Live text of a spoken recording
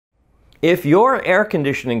If your air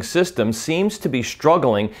conditioning system seems to be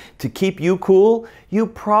struggling to keep you cool, you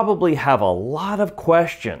probably have a lot of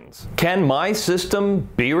questions. Can my system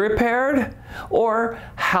be repaired? Or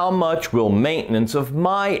how much will maintenance of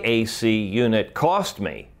my AC unit cost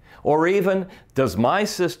me? Or even, does my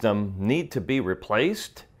system need to be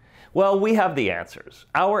replaced? Well, we have the answers.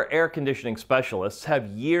 Our air conditioning specialists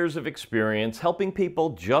have years of experience helping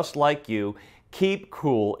people just like you keep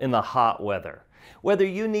cool in the hot weather. Whether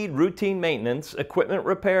you need routine maintenance, equipment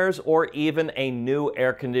repairs, or even a new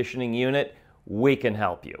air conditioning unit, we can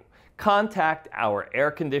help you. Contact our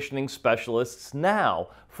air conditioning specialists now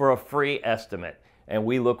for a free estimate, and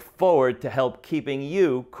we look forward to help keeping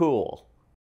you cool.